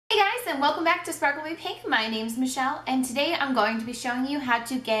Hi guys, and welcome back to Sparkle Me Pink. My name's Michelle, and today I'm going to be showing you how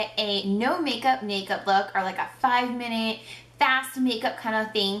to get a no makeup look, or like a 5-minute fast makeup kind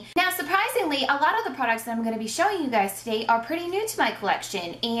of thing. Now surprisingly, a lot of the products that I'm going to be showing you guys today are pretty new to my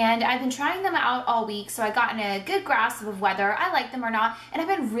collection, and I've been trying them out all week, so I've gotten a good grasp of whether I like them or not, and I've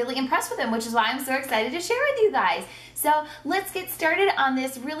been really impressed with them, which is why I'm so excited to share with you guys. So let's get started on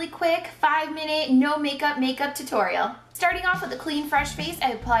this really quick 5-minute no makeup tutorial. Starting off with a clean, fresh face,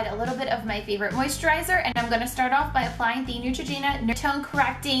 I applied a little bit of my favorite moisturizer, and I'm going to start off by applying the Neutrogena Tone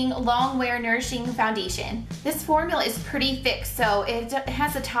Correcting Long Wear Nourishing Foundation. This formula is pretty thick, so it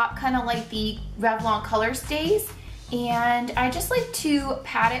has a top kind of like the Revlon Color Stays, and I just like to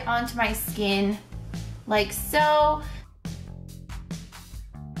pat it onto my skin like so.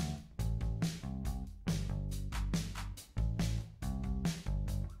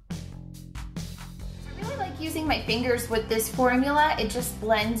 Using my fingers with this formula, it just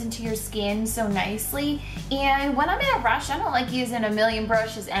blends into your skin so nicely, and when I'm in a rush, I don't like using a million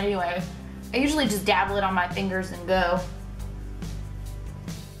brushes anyway. I usually just dabble it on my fingers and go.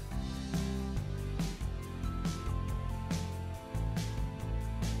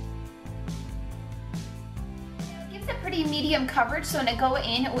 It gives a pretty medium coverage, so when I go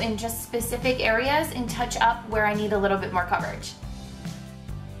in just specific areas and touch up where I need a little bit more coverage.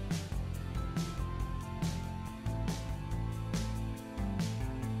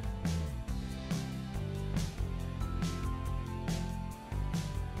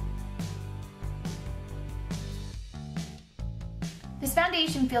 This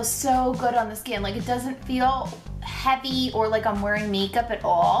foundation feels so good on the skin. Like, it doesn't feel heavy or like I'm wearing makeup at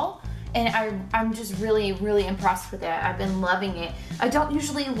all. And I'm just really impressed with it. I've been loving it. I don't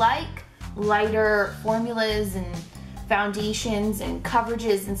usually like lighter formulas and foundations and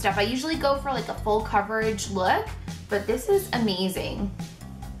coverages and stuff. I usually go for like a full coverage look, but this is amazing.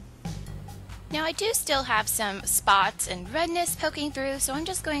 Now I do still have some spots and redness poking through, so I'm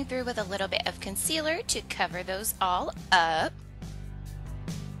just going through with a little bit of concealer to cover those all up.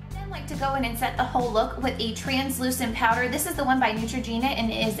 I like to go in and set the whole look with a translucent powder. This is the one by Neutrogena,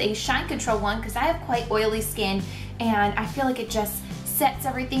 and it is a shine control one because I have quite oily skin, and I feel like it just sets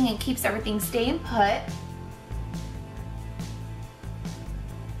everything and keeps everything staying put.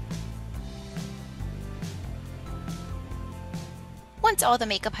 Once all the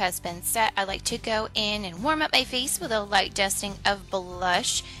makeup has been set, I like to go in and warm up my face with a light dusting of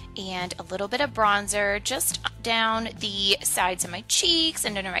blush and a little bit of bronzer just down the sides of my cheeks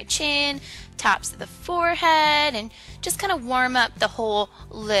and under my chin, tops of the forehead, and just kind of warm up the whole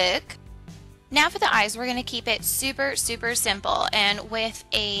look. Now for the eyes, we're going to keep it super simple, and with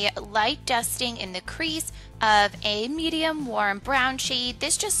a light dusting in the crease of a medium warm brown shade,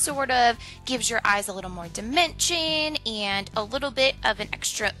 this just sort of gives your eyes a little more dimension and a little bit of an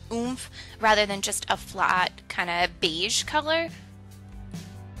extra oomph rather than just a flat kind of beige color.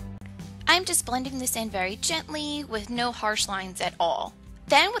 I'm just blending this in very gently with no harsh lines at all.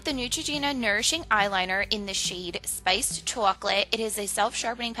 Then with the Neutrogena Nourishing Eyeliner in the shade Spiced Chocolate, it is a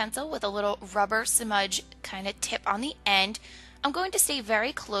self-sharpening pencil with a little rubber smudge kind of tip on the end. I'm going to stay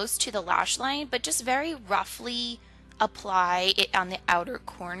very close to the lash line, but just very roughly apply it on the outer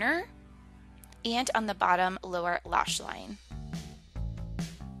corner and on the bottom lower lash line.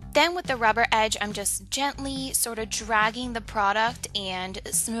 Then with the rubber edge, I'm just gently sort of dragging the product and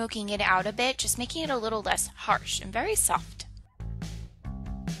smoking it out a bit, just making it a little less harsh and very soft.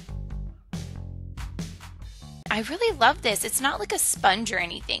 I really love this. It's not like a sponge or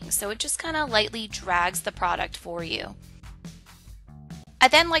anything, so it just kind of lightly drags the product for you. I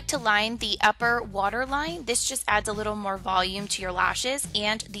then like to line the upper waterline. This just adds a little more volume to your lashes,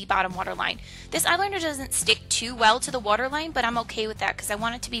 and the bottom waterline. This eyeliner doesn't stick too well to the waterline, but I'm okay with that because I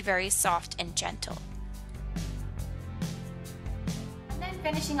want it to be very soft and gentle. And then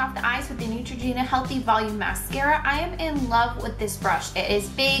finishing off the eyes with the Neutrogena Healthy Volume Mascara. I am in love with this brush. It is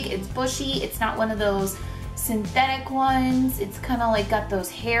big, it's bushy, it's not one of those synthetic ones. It's kind of like got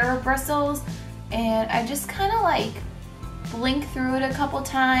those hair bristles, and I just kind of like blink through it a couple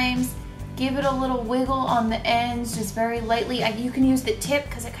times, give it a little wiggle on the ends just very lightly. You can use the tip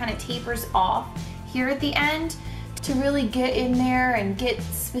because it kind of tapers off here at the end to really get in there and get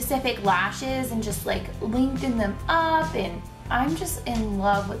specific lashes and just like lengthen them up, and I'm just in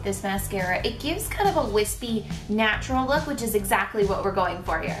love with this mascara. It gives kind of a wispy natural look, which is exactly what we're going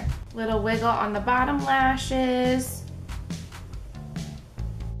for here. Little wiggle on the bottom lashes.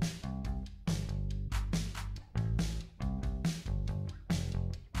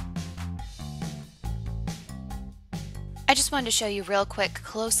 I just wanted to show you real quick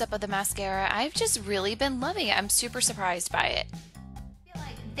close-up of the mascara. I've just really been loving it. I'm super surprised by it. I feel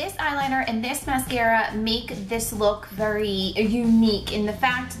like this eyeliner and this mascara make this look very unique in the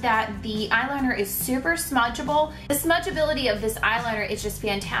fact that the eyeliner is super smudgeable. The smudgeability of this eyeliner is just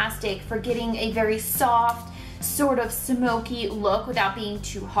fantastic for getting a very soft, sort of smoky look without being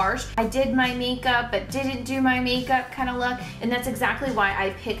too harsh. I did my makeup but didn't do my makeup kind of look, and that's exactly why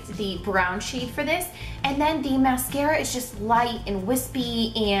I picked the brown shade for this. And then the mascara is just light and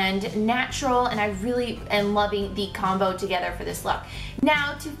wispy and natural, and I really am loving the combo together for this look.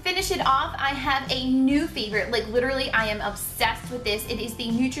 Now to finish it off, I have a new favorite. Like literally I am obsessed with this. It is the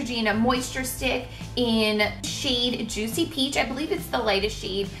Neutrogena Moisture Stick in shade Juicy Peach. I believe it's the lightest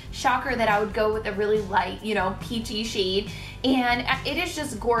shade. Shocker that I would go with a really light, you know, peachy shade. And it is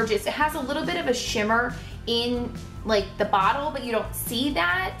just gorgeous. It has a little bit of a shimmer in like the bottle, but you don't see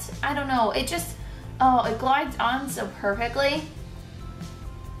that. I don't know, it just, oh, it glides on so perfectly.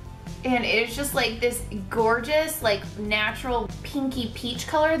 And it's just like this gorgeous, like natural pinky peach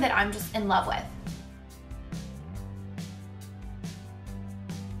color that I'm just in love with.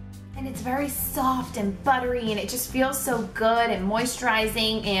 And it's very soft and buttery, and it just feels so good and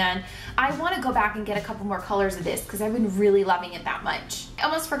moisturizing, and I want to go back and get a couple more colors of this because I've been really loving it that much. I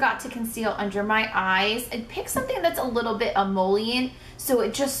almost forgot to conceal under my eyes and pick something that's a little bit emollient so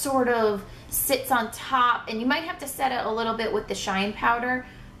it just sort of sits on top, and you might have to set it a little bit with the shine powder.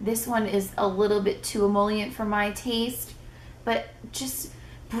 This one is a little bit too emollient for my taste, but just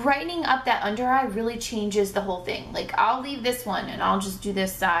brightening up that under eye really changes the whole thing. Like I'll leave this one and I'll just do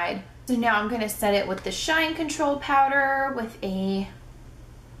this side. So now I'm going to set it with the shine control powder with a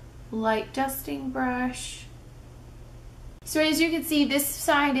light dusting brush. So as you can see, this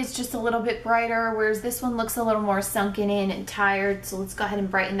side is just a little bit brighter, whereas this one looks a little more sunken in and tired. So let's go ahead and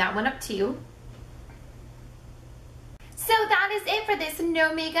brighten that one up too. So that is it for this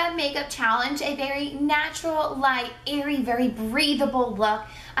no makeup challenge. A very natural, light, airy, very breathable look.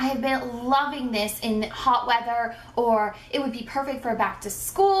 I have been loving this in hot weather, or it would be perfect for back to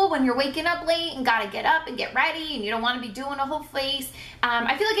school when you're waking up late and gotta get up and get ready and you don't want to be doing a whole face.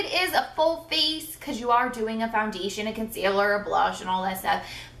 I feel like it is a full face because you are doing a foundation, a concealer, a blush, and all that stuff.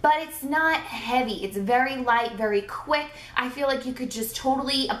 But it's not heavy. It's very light, very quick. I feel like you could just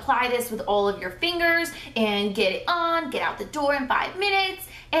totally apply this with all of your fingers and get it on, get out the door in 5 minutes,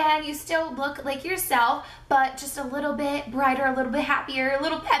 and you still look like yourself, but just a little bit brighter, a little bit happier, a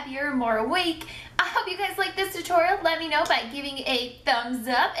little peppier, more awake. I hope you guys like this tutorial. Let me know by giving a thumbs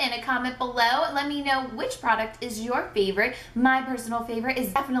up and a comment below. Let me know which product is your favorite. My personal favorite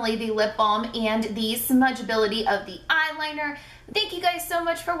is definitely the lip balm and the smudgeability of the eyeliner. Thank you guys so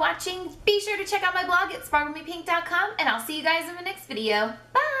much for watching. Be sure to check out my blog at sparklemepink.com, and I'll see you guys in the next video.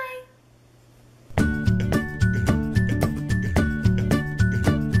 Bye!